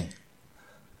lot of money.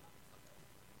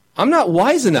 I'm not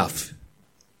wise enough.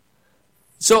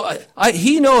 So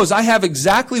he knows I have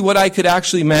exactly what I could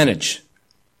actually manage.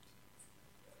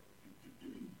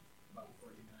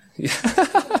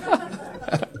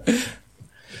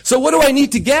 So what do I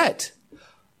need to get?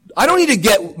 I don't need to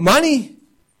get money.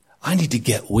 I need to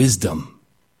get wisdom.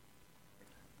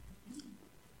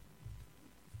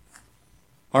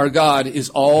 Our God is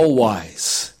all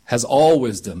wise, has all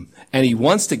wisdom, and he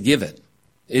wants to give it.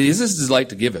 It is his delight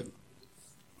to give it.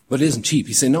 But it isn't cheap.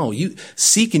 He said, no, you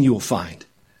seek and you will find.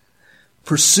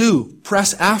 Pursue,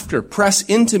 press after, press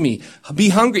into me. Be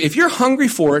hungry. If you're hungry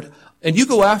for it and you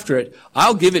go after it,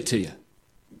 I'll give it to you.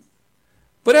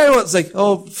 But everyone's like,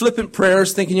 flippant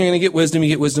prayers, thinking you're going to get wisdom, you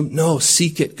get wisdom. No,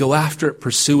 seek it, go after it,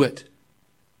 pursue it.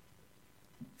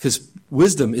 Because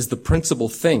wisdom is the principal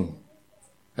thing,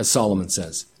 as Solomon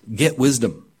says. Get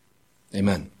wisdom.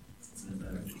 Amen.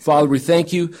 Father, we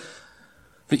thank you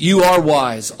But you are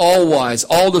wise,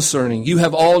 all discerning. You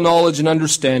have all knowledge and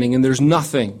understanding, and there's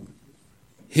nothing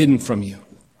hidden from you.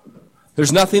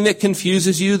 There's nothing that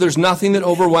confuses you. There's nothing that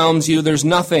overwhelms you. There's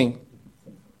nothing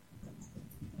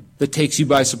that takes you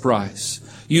by surprise.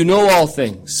 You know all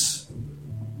things.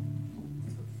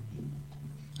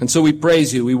 And so we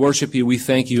praise you, we worship you, we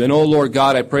thank you. And oh Lord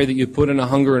God, I pray that you put in a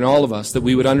hunger in all of us, that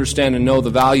we would understand and know the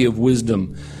value of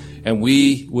wisdom, and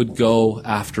we would go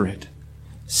after it,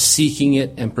 seeking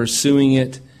it and pursuing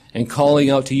it and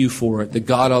calling out to you for it, the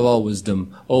God of all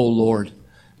wisdom. Oh Lord,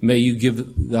 may you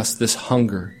give us this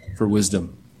hunger for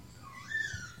wisdom,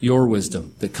 your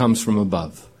wisdom that comes from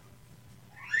above.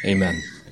 Amen.